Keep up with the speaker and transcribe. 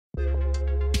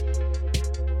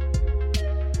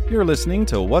You're listening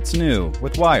to What's New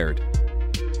with Wired.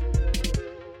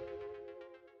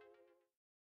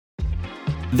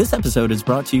 This episode is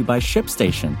brought to you by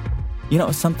ShipStation. You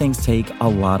know, some things take a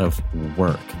lot of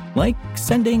work, like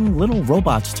sending little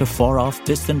robots to far-off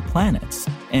distant planets.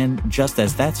 And just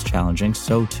as that's challenging,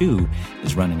 so too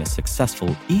is running a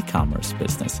successful e-commerce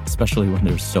business, especially when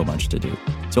there's so much to do.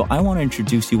 So I want to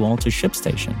introduce you all to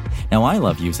ShipStation. Now, I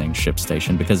love using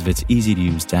ShipStation because of its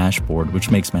easy-to-use dashboard,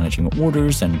 which makes managing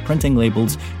orders and printing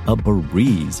labels a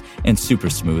breeze and super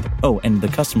smooth. Oh, and the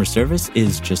customer service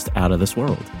is just out of this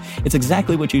world. It's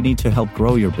exactly what you need to help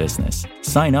grow your business.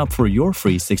 Sign up for your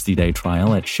free 60-day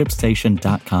trial at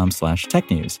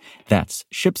shipstation.com/technews. That's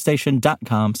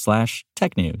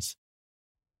shipstation.com/technews.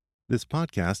 This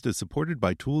podcast is supported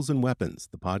by Tools and Weapons,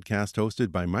 the podcast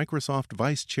hosted by Microsoft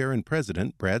Vice Chair and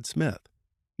President Brad Smith.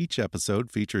 Each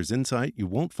episode features insight you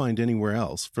won't find anywhere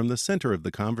else from the center of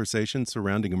the conversation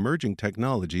surrounding emerging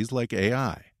technologies like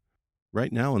AI.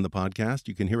 Right now on the podcast,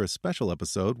 you can hear a special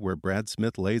episode where Brad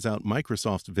Smith lays out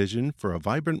Microsoft's vision for a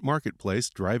vibrant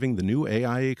marketplace driving the new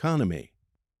AI economy.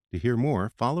 To hear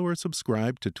more, follow or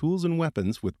subscribe to Tools and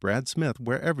Weapons with Brad Smith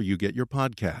wherever you get your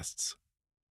podcasts.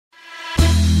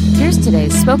 Here's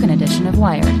today's spoken edition of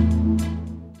Wired.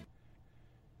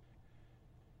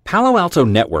 Palo Alto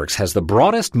Networks has the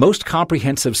broadest, most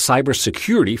comprehensive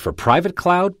cybersecurity for private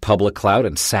cloud, public cloud,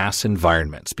 and SaaS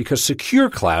environments because secure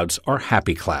clouds are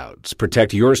happy clouds.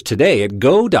 Protect yours today at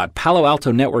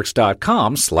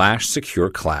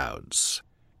go.paloaltonetworks.com/secure-clouds.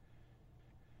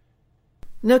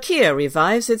 Nokia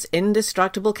revives its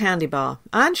Indestructible candybar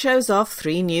and shows off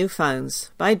 3 new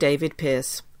phones by David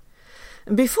Pierce.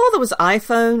 Before there was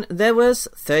iPhone, there was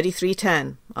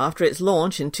 3310. After its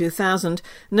launch in 2000,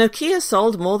 Nokia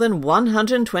sold more than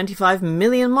 125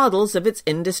 million models of its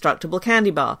Indestructible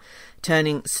candybar,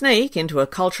 turning Snake into a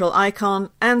cultural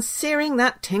icon and searing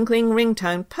that tinkling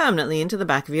ringtone permanently into the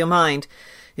back of your mind.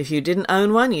 If you didn't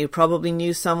own one, you probably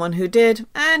knew someone who did,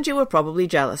 and you were probably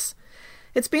jealous.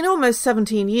 It's been almost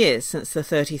 17 years since the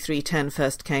 3310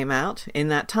 first came out. In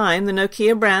that time, the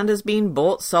Nokia brand has been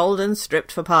bought, sold, and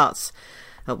stripped for parts.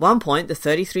 At one point, the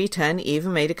 3310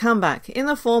 even made a comeback in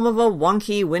the form of a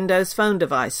wonky Windows Phone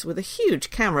device with a huge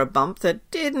camera bump that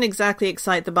didn't exactly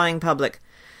excite the buying public.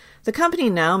 The company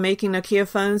now making Nokia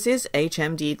phones is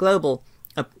HMD Global,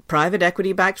 a private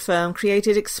equity-backed firm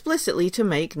created explicitly to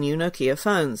make new Nokia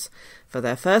phones. For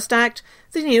their first act,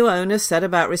 the new owners set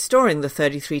about restoring the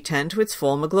 3310 to its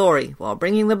former glory, while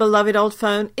bringing the beloved old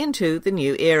phone into the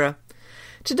new era.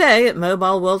 Today, at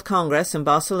Mobile World Congress in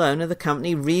Barcelona, the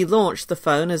company relaunched the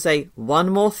phone as a one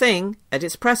more thing at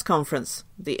its press conference.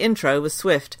 The intro was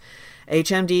swift.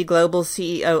 HMD Global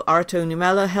CEO Arto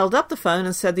Numela held up the phone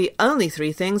and said the only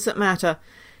 3 things that matter.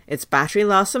 Its battery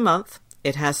lasts a month,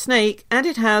 it has Snake, and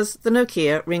it has the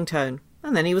Nokia ringtone.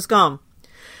 And then he was gone.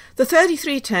 The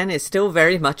 3310 is still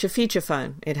very much a feature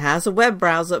phone. It has a web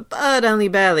browser, but only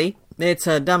barely. It's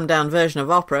a dumbed-down version of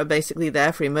Opera, basically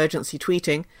there for emergency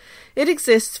tweeting. It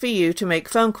exists for you to make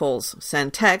phone calls,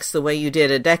 send text the way you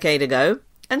did a decade ago,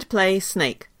 and play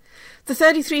Snake. The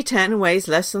 3310 weighs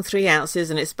less than 3 ounces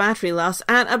and its battery lasts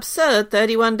an absurd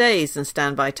 31 days in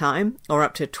standby time, or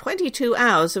up to 22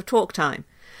 hours of talk time.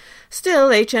 Still,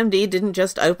 HMD didn't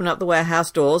just open up the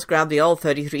warehouse doors, grab the old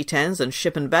 3310s and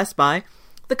ship in Best Buy.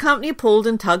 The company pulled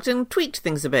and tugged and tweaked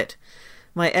things a bit.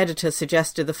 My editor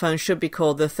suggested the phone should be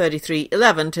called the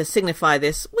 3311 to signify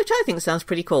this, which I think sounds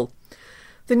pretty cool.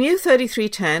 The new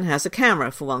 3310 has a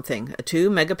camera, for one thing, a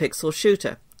 2-megapixel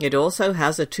shooter. It also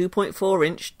has a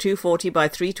 2.4-inch 240 by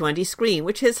 320 screen,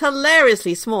 which is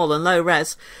hilariously small and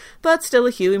low-res, but still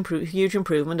a huge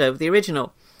improvement over the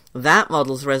original. That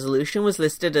model's resolution was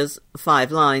listed as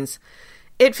 5 lines.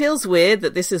 It feels weird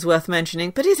that this is worth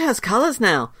mentioning, but it has colours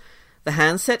now. The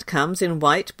handset comes in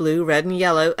white, blue, red and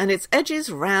yellow, and its edges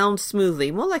round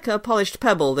smoothly, more like a polished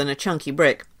pebble than a chunky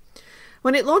brick.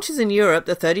 When it launches in Europe,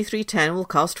 the 3310 will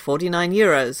cost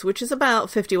 €49, which is about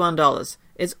 $51.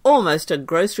 It's almost a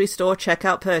grocery store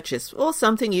checkout purchase, or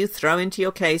something you throw into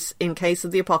your case in case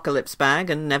of the apocalypse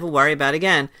bag and never worry about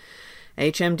again.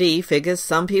 HMD figures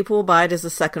some people will buy it as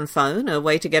a second phone, a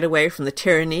way to get away from the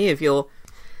tyranny of your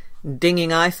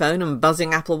dinging iPhone and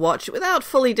buzzing Apple Watch without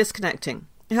fully disconnecting.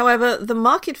 However, the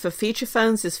market for feature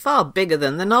phones is far bigger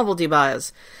than the novelty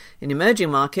buyers. In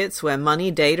emerging markets, where money,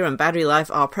 data and battery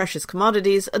life are precious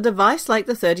commodities, a device like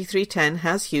the 3310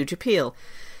 has huge appeal.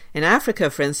 In Africa,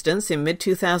 for instance, in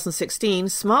mid-2016,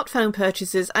 smartphone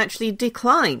purchases actually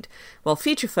declined, while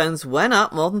feature phones went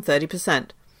up more than 30%.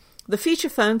 The feature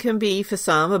phone can be, for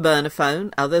some, a burner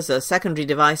phone, others a secondary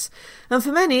device, and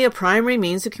for many a primary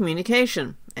means of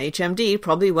communication. HMD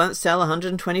probably won't sell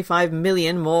 125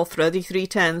 million more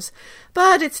 3310s,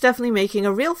 but it's definitely making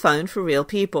a real phone for real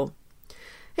people.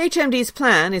 HMD's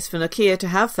plan is for Nokia to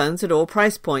have phones at all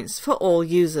price points for all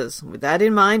users. With that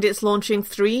in mind, it's launching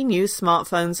 3 new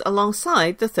smartphones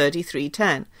alongside the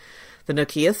 3310. The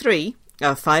Nokia 3,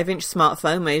 a 5-inch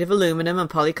smartphone made of aluminum and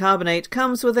polycarbonate,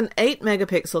 comes with an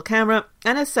 8-megapixel camera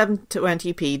and a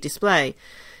 720p display.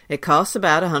 It costs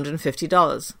about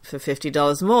 $150. For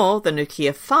 $50 more, the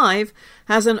Nokia 5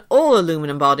 has an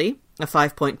all-aluminum body, a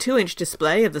 5.2-inch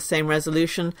display of the same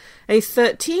resolution, a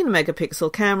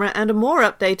 13-megapixel camera, and a more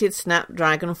updated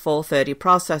Snapdragon 430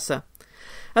 processor.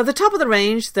 At the top of the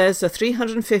range, there's a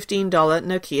 $315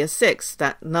 Nokia 6.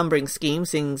 That numbering scheme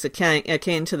seems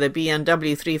akin to the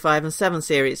BMW 3, 5 and 7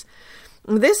 series.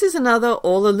 This is another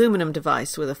all-aluminum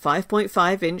device with a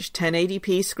 5.5-inch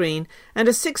 1080p screen and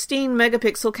a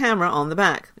 16-megapixel camera on the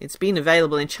back. It's been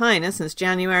available in China since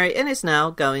January and is now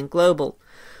going global.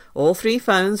 All 3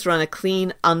 phones run a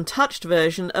clean, untouched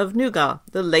version of Nougat,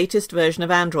 the latest version of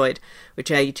Android, which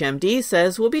HMD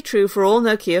says will be true for all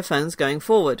Nokia phones going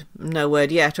forward. No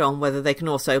word yet on whether they can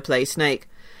also play Snake.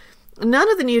 None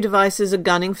of the new devices are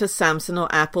gunning for Samsung or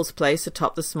Apple's place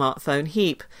atop the smartphone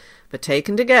heap, but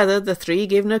taken together, the 3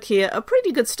 give Nokia a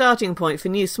pretty good starting point for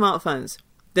new smartphones.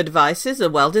 The devices are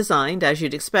well designed, as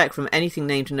you'd expect from anything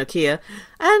named Nokia,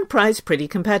 and priced pretty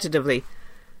competitively.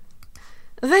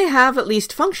 They have at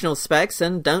least functional specs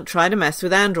and don't try to mess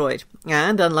with Android.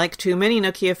 And unlike too many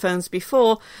Nokia phones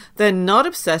before, they're not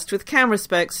obsessed with camera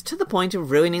specs to the point of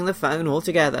ruining the phone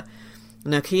altogether.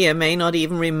 Nokia may not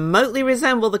even remotely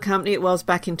resemble the company it was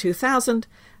back in 2000,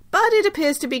 but it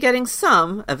appears to be getting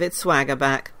some of its swagger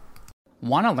back.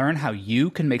 Want to learn how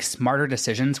you can make smarter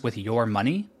decisions with your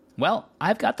money? Well,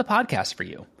 I've got the podcast for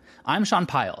you. I'm Sean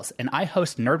Piles, and I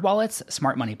host NerdWallet's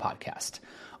Smart Money Podcast.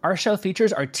 Our show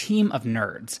features our team of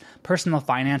nerds, personal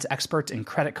finance experts in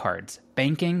credit cards,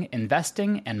 banking,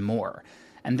 investing, and more.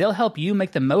 And they'll help you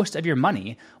make the most of your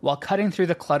money while cutting through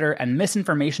the clutter and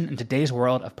misinformation in today's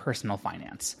world of personal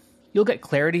finance. You'll get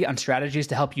clarity on strategies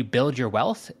to help you build your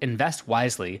wealth, invest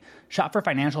wisely, shop for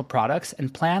financial products,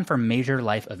 and plan for major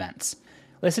life events.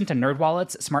 Listen to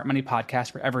NerdWallet's Smart Money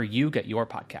Podcast wherever you get your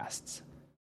podcasts.